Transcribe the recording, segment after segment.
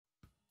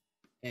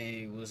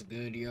Hey, what's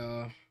good,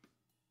 y'all?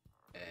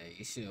 Hey,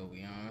 you see what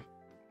we on?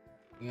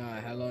 We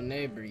on Hello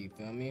Neighbor, you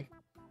feel me?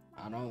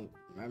 I don't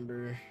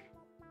remember,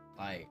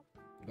 like,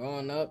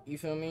 growing up, you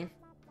feel me?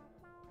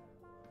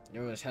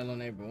 There was Hello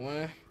Neighbor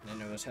 1, then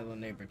there was Hello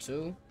Neighbor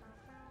 2.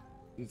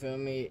 You feel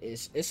me?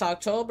 It's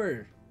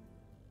October.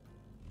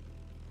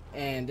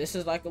 And this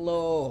is like a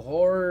little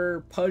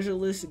horror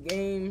puzzle-less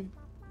game,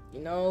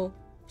 you know?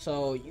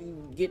 So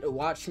you get to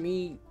watch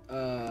me,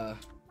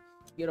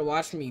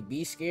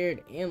 be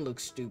scared and look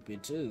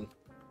stupid too.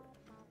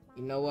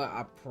 You know what?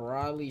 I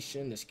probably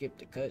shouldn't have skipped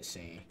the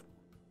cutscene.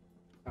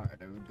 Alright,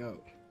 there we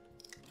go.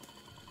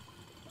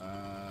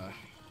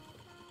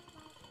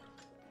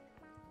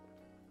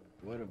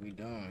 What are we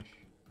doing?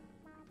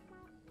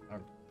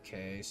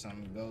 Okay,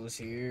 something goes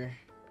here.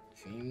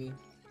 Feel me?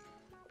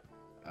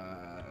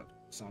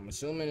 So I'm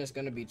assuming it's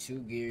gonna be 2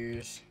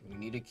 gears. We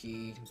need a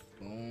key.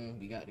 Boom,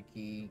 we got the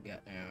key.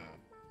 Goddamn.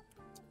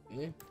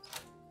 Yeah.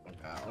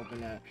 Okay,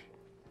 open that.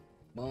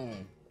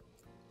 Boom.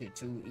 Shit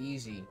too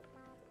easy.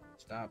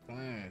 Stop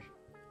playing.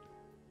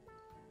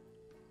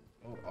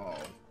 Oh.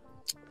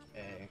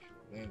 Hey,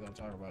 we ain't gonna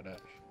talk about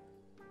that.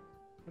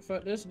 What the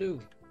fuck this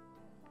do?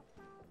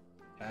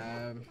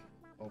 Tab.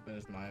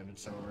 Opens my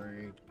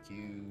inventory.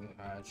 Q.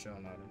 Hide show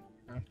nothing.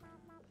 Okay.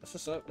 That's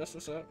what's up. That's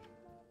what's up.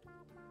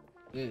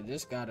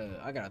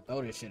 I gotta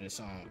throw this shit at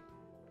some.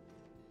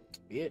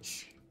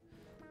 Bitch.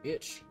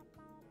 Bitch.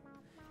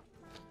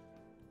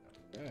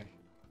 Okay.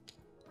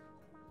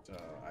 So,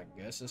 I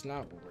guess it's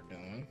not what we're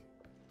doing.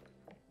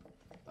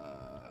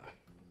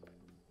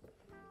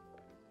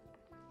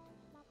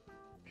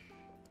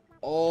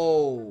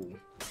 Oh.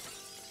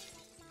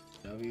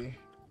 W.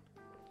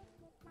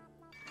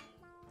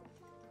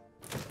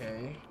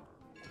 Okay.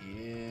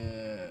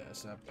 Yeah.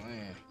 Stop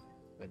playing.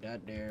 Put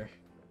that there.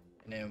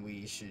 And then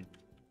we should.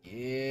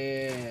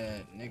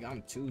 Yeah. Nigga,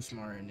 I'm too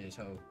smart in this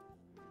hoe.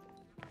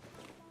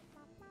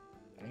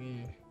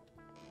 Yeah.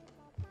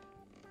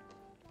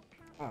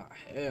 Oh,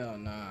 hell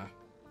nah.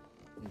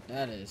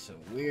 That is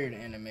a weird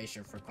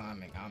animation for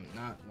climbing. I'm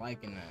not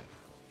liking that.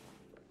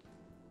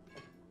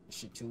 This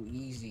shit too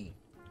easy.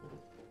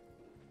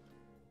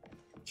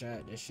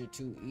 Chat, this shit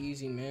too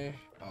easy, man.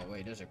 Oh,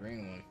 wait, there's a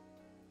green one.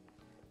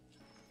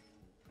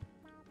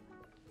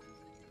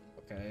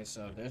 Okay,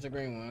 so there's a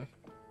green one.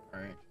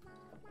 Alright.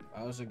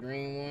 That was a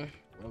green one.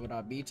 What would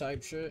I be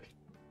type shit?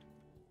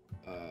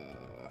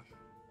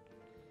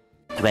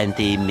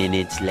 20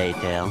 minutes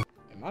later.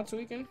 Am I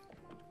tweaking?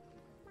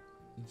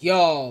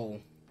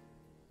 Yo!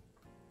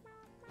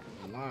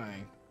 I'm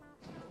lying.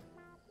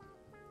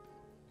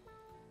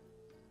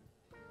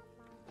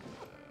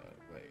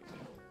 Wait.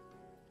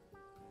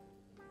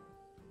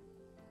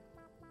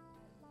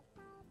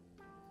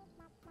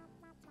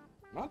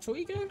 Am I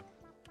tweaking?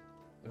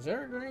 Is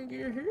there a green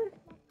gear here?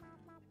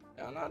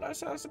 No, that's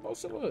how it's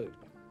supposed to look.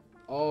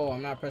 Oh,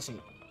 I'm not pressing.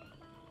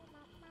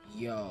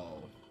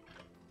 Yo.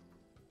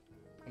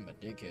 I'm a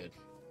dickhead.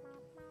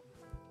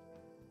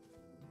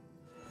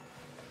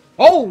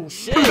 Oh,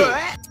 shit!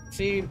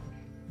 See?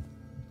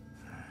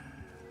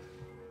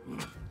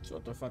 That's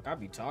what the fuck I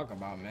be talking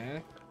about,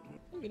 man.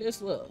 Look at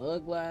this little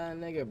ugly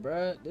nigga,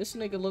 bruh. This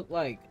nigga look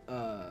like,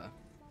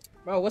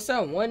 bro, what's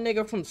that one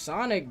nigga from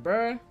Sonic,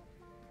 bruh?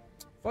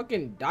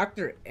 Fucking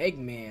Dr.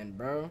 Eggman,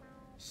 bro.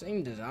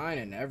 Same design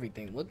and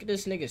everything. Look at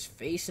this nigga's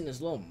face and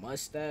his little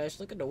mustache.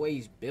 Look at the way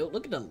he's built.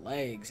 Look at the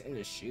legs and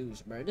the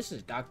shoes, bro. This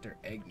is Dr.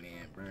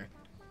 Eggman, bro.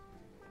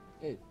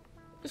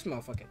 This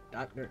motherfucking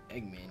Dr.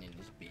 Eggman in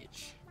this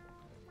bitch.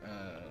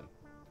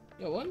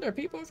 Yo, wasn't there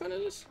people in front of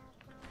this?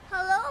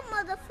 Hello,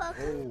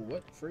 motherfucker. Oh,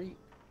 what freak?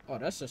 Oh,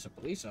 that's just a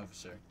police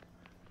officer.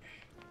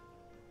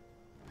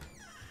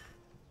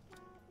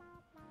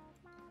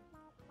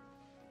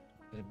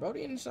 Is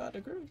Brody inside the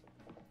group?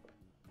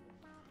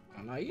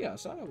 Oh, no, he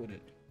outside with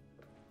it.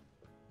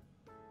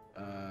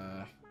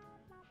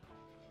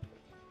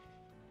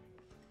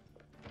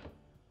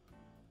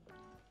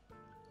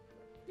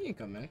 He ain't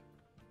come in.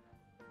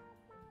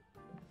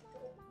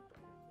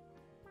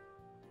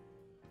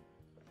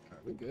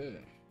 Alright, we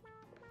good.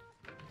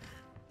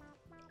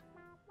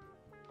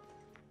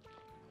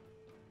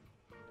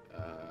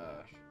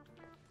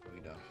 We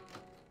done.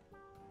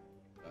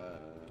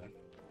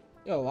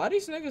 Yo, why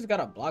these niggas got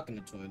a block in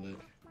the toilet?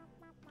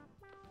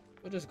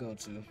 We'll just go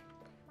to.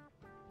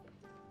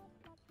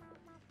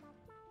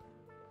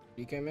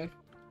 He came in?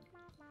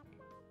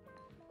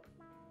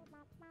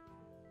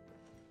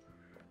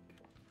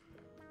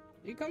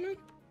 He come in?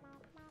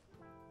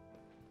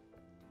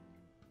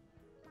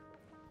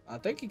 I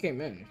think he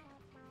came in.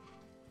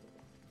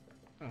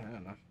 Oh,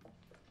 hell no.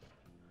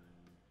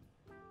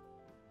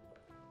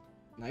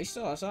 No, he's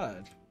still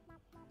outside.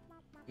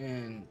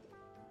 And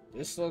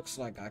this looks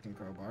like I can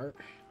crowbar it.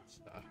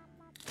 So.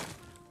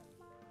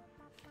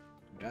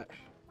 That.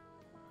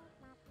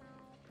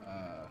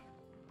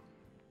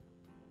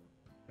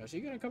 Is he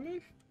gonna come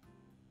in?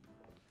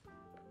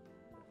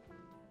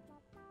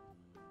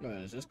 No,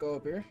 does this go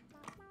up here?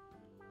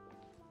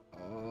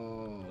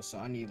 Oh, so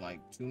I need like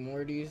 2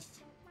 more of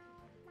these.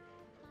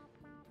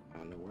 I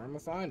don't know where I'm gonna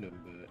find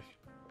them, but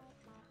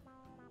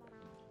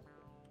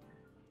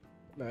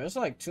Bro, there's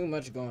like too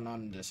much going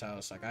on in this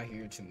house. Like I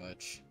hear too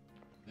much.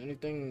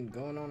 Anything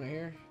going on in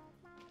here?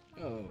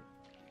 Oh.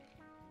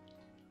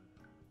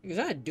 Is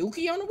that a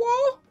dookie on the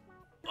wall?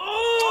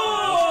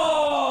 Oh!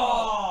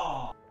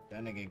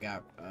 That nigga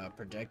got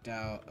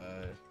projectile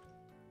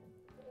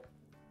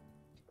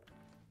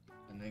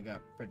and they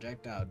got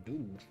projectile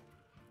dude.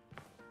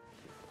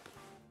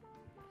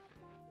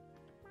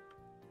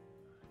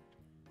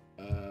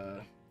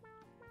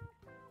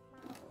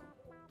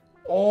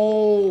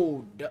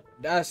 Oh,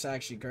 that's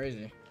actually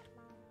crazy.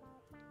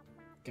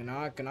 Can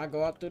I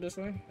go out through this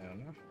way? I don't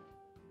know.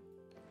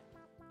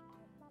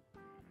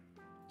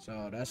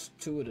 So that's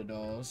 2 of the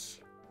dolls.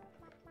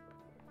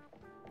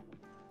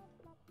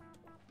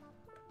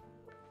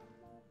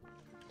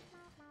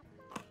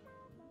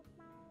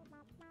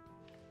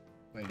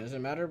 Wait, does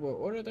it matter what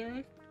order they're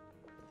in?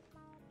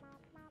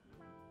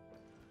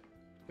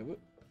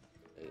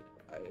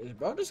 Is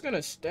bro just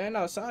gonna stand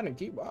outside and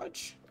keep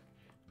watch?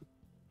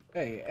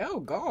 Hey, L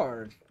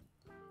guard.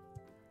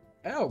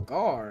 L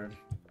guard.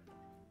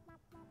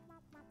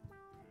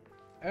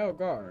 L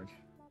guard.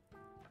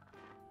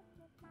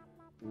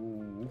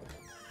 Ooh.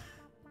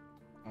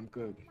 I'm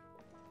cooked.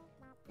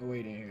 Oh,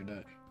 wait, didn't hear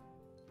that.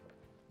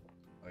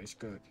 Oh, he's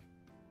cooked.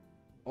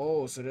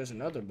 Oh, so there's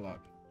another block.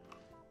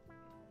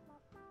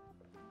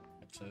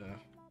 It's can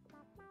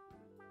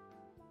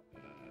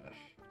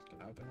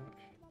I open it?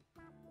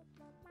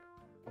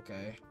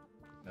 Okay,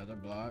 another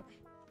block.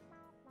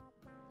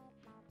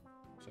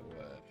 So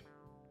what?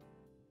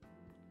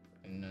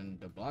 And then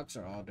the blocks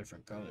are all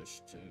different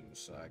colors too,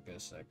 so I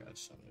guess that got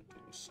something to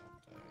do with something.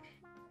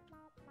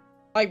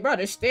 Like, bro,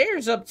 there's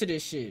stairs up to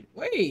this shit.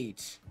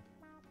 Wait.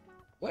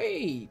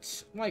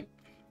 Wait. I'm like,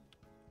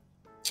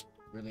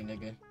 really,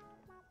 nigga?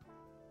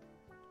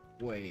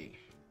 Wait.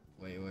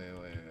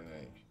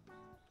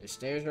 There's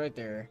stairs right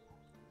there,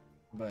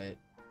 but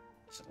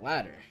it's a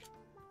ladder.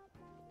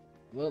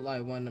 Look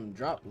like one of them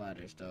drop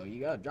ladders though.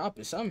 You gotta drop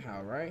it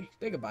somehow, right?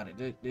 Think about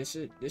it. This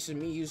is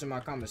me using my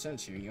common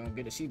sense here. You don't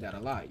get to see that a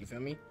lot. You feel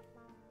me?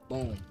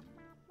 Boom.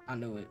 I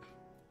knew it.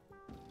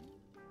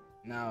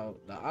 Now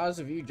the odds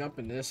of you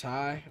jumping this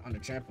high on the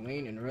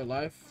trampoline in real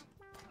life,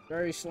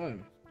 very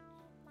slim.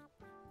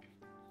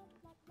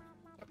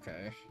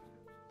 Okay.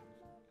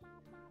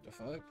 The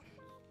fuck?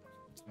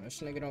 This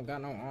nigga don't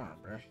got no arm,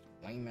 bro.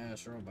 Lame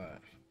ass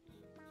robot.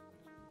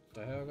 What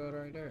the hell go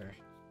right there?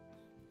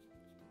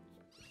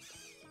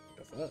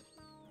 The fuck?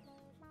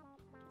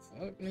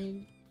 Fuck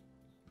me?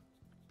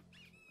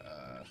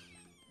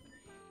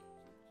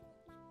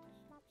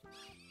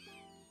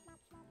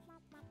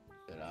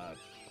 Did I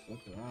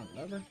click the wrong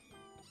lever?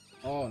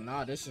 Oh,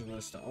 nah, this is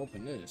what's to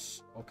open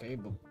this. Okay,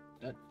 but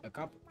that, a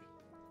cop.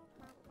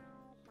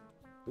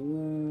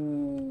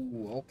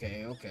 Ooh,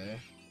 okay.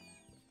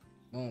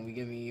 Boom, we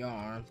give me your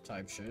arm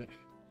type shit.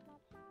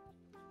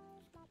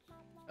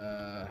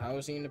 How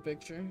is he in the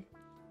picture?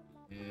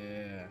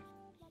 Yeah.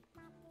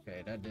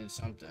 Okay, that did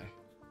something.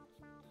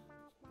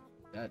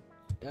 That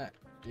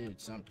did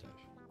something.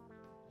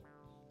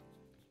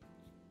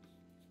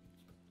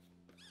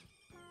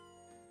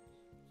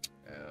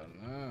 Hell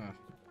nah.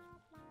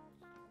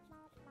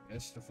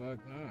 Guess the fuck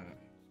not.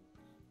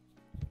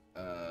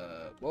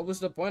 What was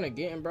the point of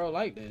getting bro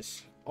like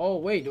this? Oh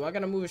wait, do I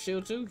gotta move a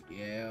shield too?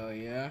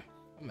 Yeah.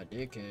 I'm a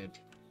dickhead.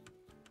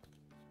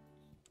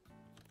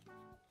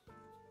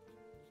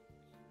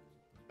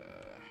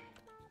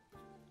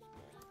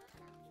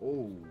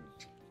 Oh,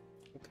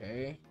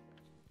 okay.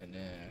 And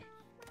then,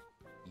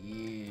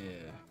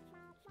 yeah.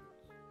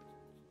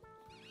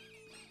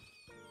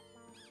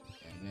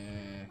 And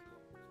then,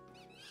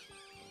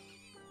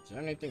 is there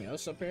anything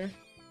else up here?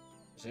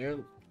 Is there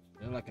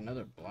like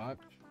another block?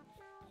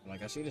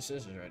 Like, I see the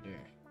scissors right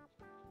there.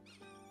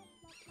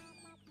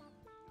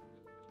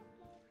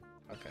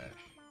 Okay.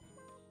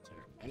 Is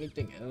there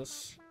anything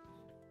else?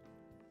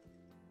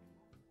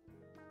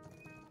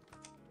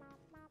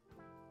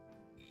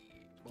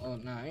 Well,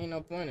 nah, ain't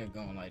no point in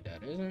going like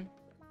that, is there?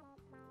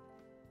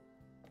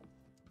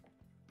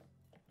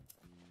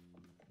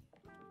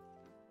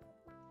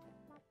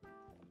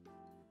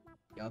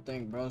 Y'all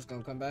think bro's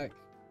gonna come back?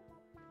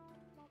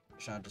 Or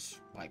should I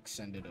just, like,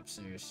 send it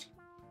upstairs?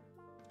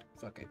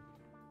 Fuck it.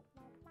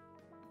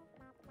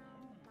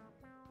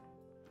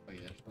 Oh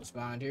yeah, what's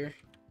behind here?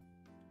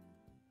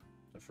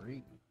 The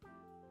freak?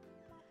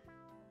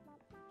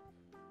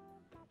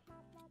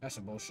 That's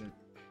some bullshit.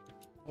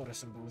 Oh, that's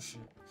some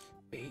bullshit.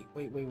 Wait,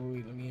 let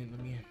me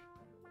in.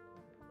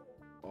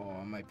 Oh,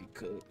 I might be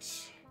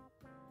cooked.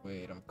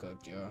 Wait, I'm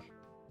cooked, y'all.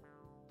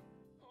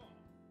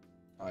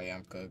 Oh yeah,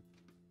 I'm cooked.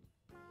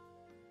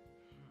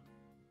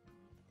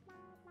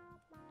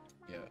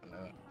 Yeah,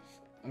 no.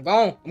 I'm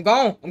gone!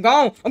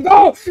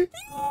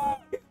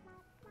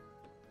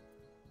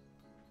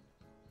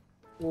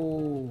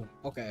 Ooh,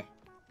 okay.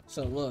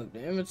 So look,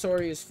 the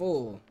inventory is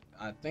full.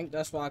 I think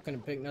that's why I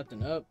couldn't pick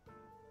nothing up.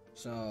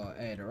 So,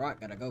 hey, the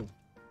rock gotta go.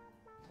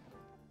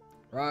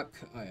 Rock.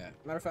 Oh yeah.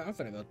 Matter of fact, I'm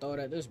finna go throw it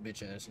at this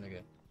bitch ass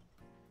nigga.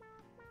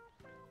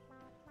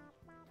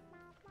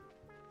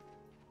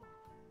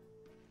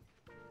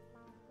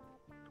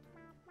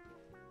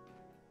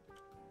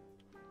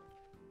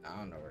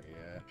 don't know where he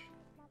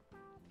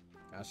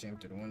at. I see him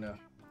through the window.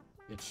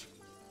 Bitch.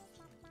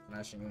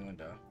 Smashing your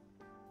window.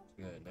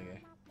 Good, nigga.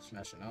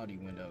 Smashing all these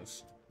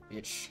windows.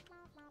 Bitch.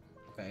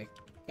 Okay.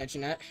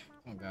 Catching that.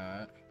 Oh,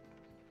 God.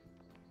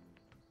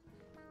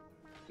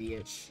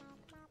 Bitch.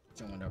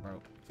 Your window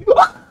broke.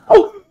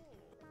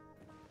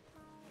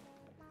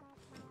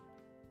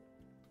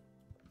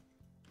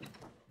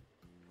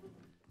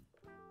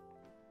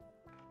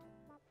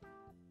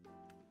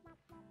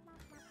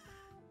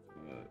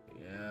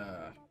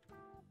 Yeah.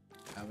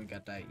 Now we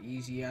got that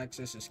easy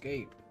access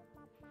escape.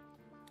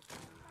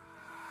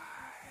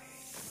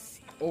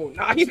 Oh,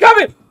 nah, he's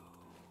coming!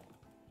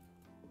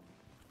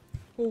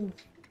 Oh,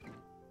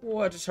 oh,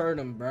 I just heard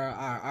him, bro.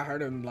 I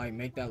heard him, like,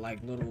 make that,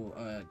 like, little,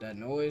 that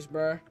noise,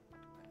 bro.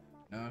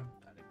 No,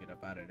 gotta get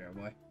up out of there,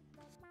 boy.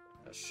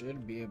 I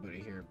should be able to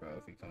hear, bro,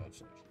 if he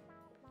comes.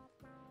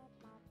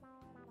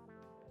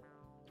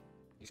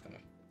 He's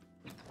coming.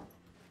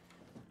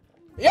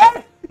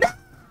 Yeah!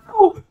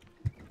 No!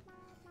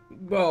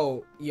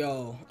 Bro,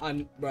 yo,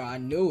 I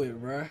knew it,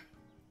 bro.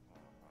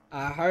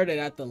 I heard it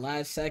at the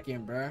last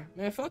second, bro.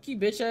 Man, fuck you,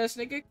 bitch ass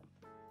nigga.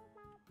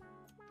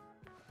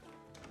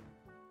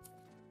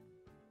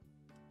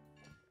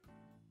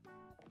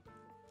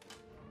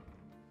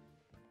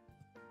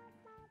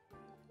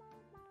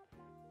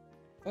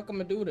 Fuck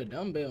I'ma do with a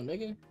dumbbell,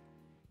 nigga.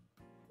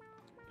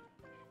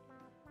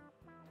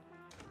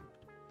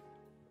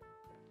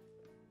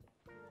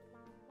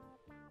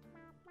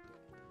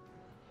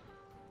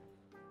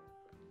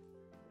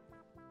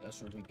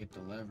 That's where we get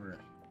the lever.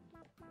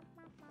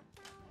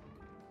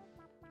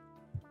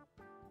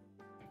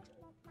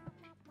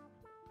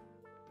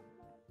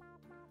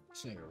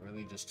 This nigga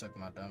really just took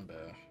my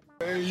dumbbell.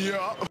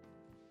 Yeah.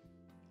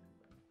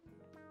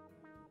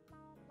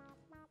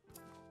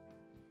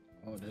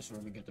 Oh, this is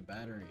where we get the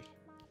battery.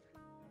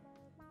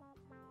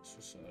 That's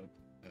what's up.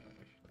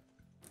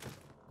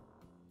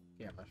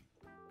 Camera.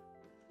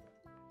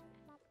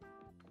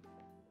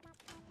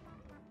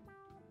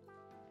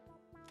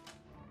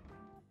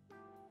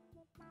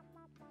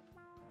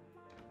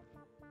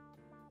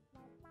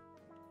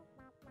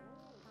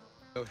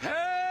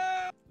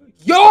 Hell!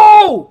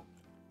 Yo!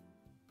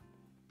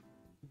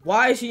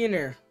 Why is he in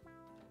there?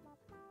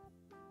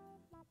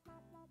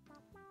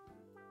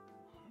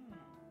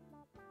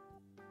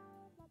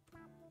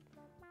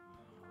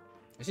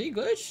 Is he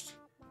glitched?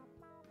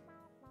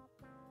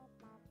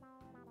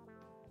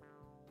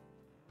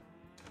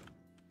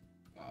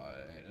 Oh,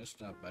 hey, that's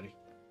tough, buddy.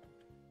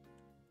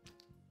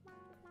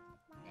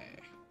 Hey.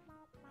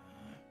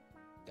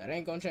 That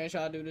ain't gonna change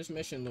how I do this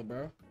mission, little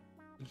bro.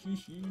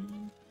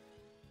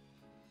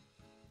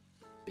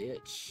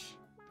 Bitch.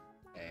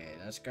 Hey,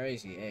 that's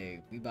crazy.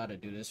 Hey, we about to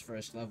do this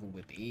first level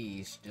with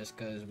ease just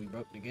cause we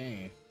broke the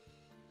game.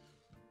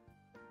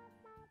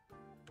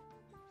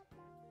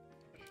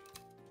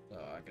 So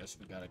I guess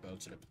we gotta go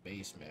to the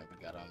basement. We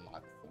gotta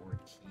unlock 4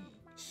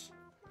 keys.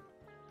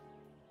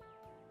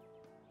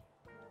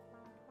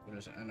 What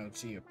does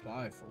NOT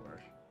apply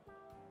for?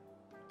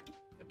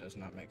 It does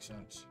not make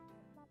sense.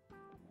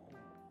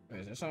 Wait,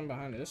 is there something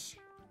behind this?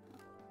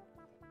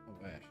 Oh,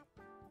 wait.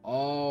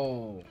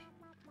 Oh.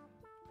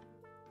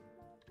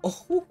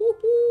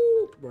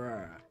 Oh,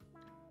 bruh.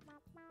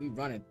 We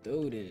running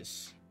through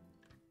this.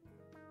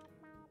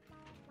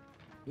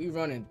 We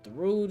running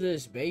through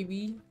this,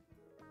 baby.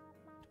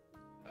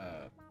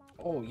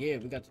 Oh yeah,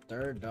 we got the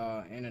third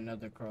dog and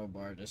another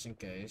crowbar just in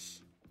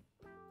case.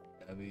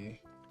 W.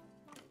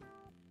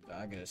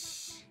 I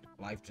guess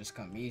life just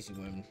come easy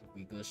when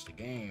we glitch the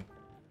game.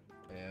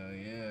 Hell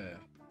yeah.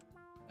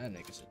 That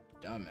nigga's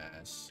a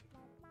dumbass.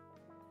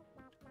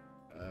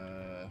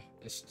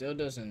 It still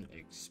doesn't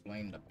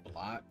explain the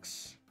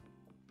blocks.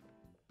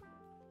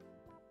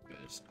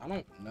 Cause I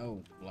don't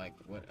know, like,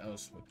 what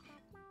else would...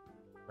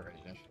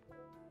 Crazy.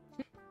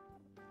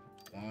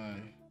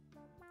 1,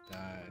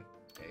 9,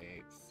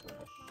 8,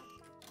 4.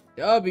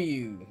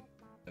 W!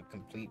 To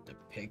complete the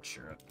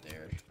picture up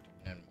there.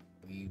 And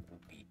we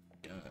will be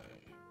done.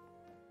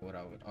 What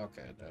I would...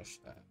 Okay, that's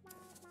that.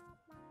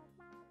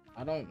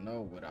 I don't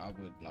know what I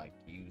would, like,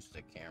 use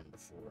the camera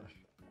for.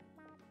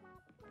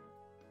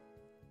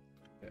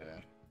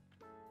 Yeah.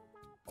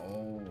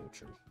 Oh,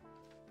 true.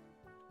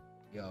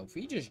 Yo, if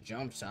he just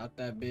jumps out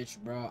that bitch,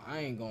 bro, I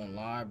ain't gonna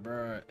lie,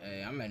 bro.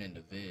 Hey, I'm in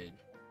the vid.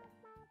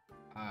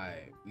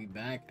 Alright, we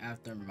back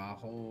after my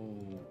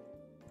whole,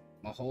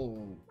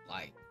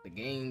 like, the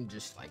game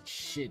just, like,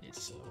 shit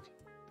itself.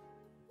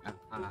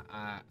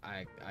 I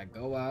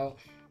go out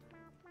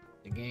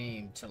the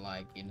game to,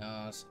 like, you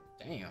know,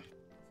 damn.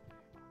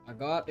 I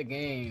go out the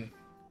game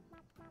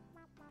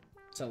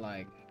to,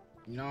 like,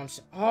 you know what I'm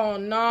saying? Oh,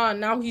 nah,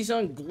 now he's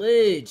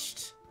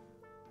unglitched.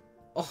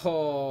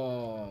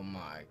 Oh,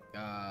 my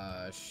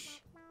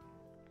gosh.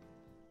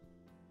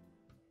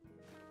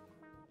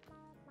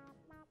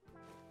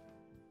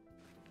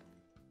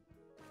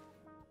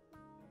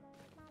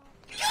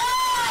 God!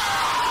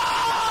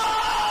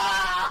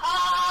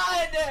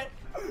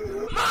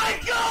 My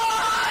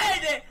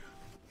God!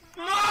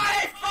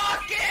 My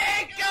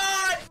fucking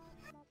God!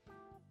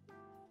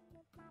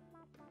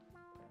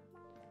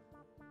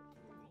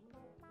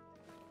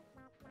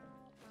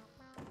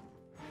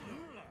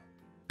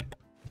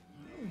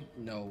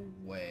 No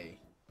way.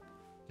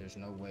 There's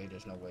no way,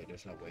 there's no way,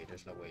 there's no way,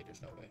 there's no way,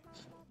 there's no way.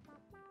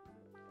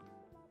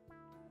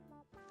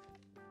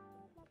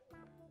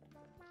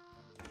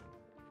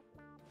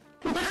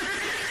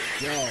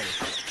 Yo.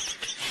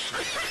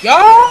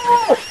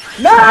 Yo!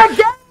 Not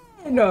again!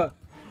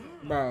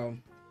 Bro.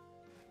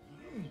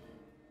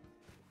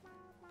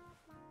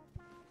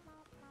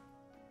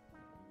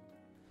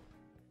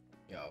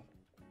 Yo.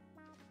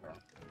 Bro.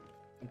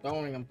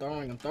 I'm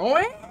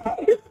throwing!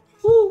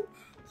 Ooh,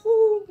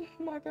 ooh,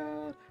 my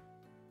god.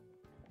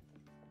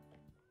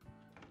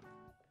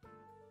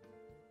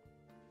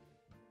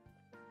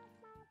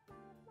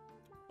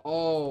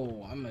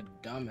 Oh, I'm a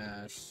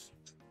dumbass.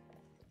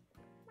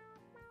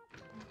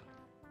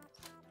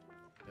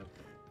 Yep,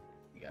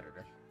 you got her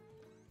there.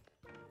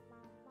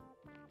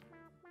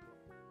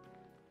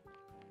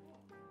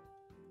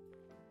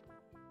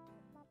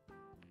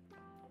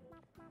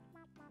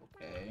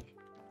 Okay,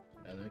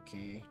 another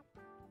key.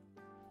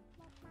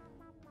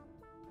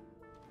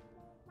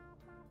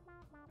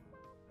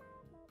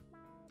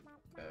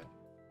 Okay.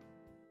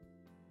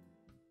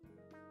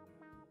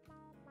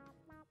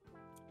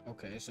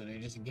 Okay, so they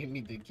just give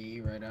me the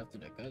key right after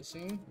the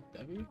cutscene?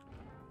 W?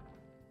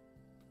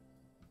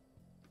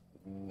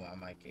 Ooh, I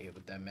might get hit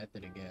with that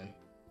method again.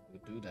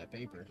 We'll do that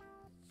paper.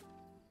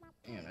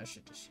 Damn, that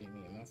shit just hit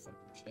me in my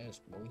fucking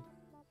chest, boy.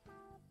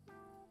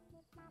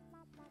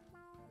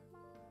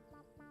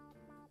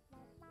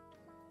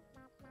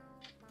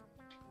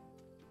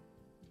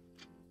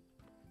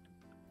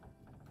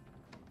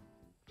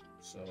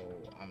 So,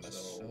 I'm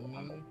assuming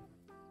I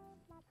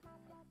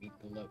beat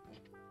the level.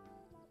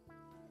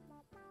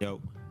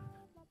 Yo.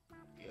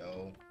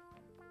 Yo.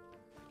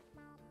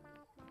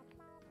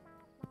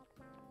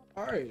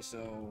 Alright,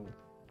 so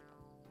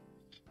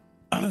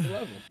beat the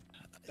level.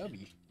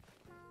 W.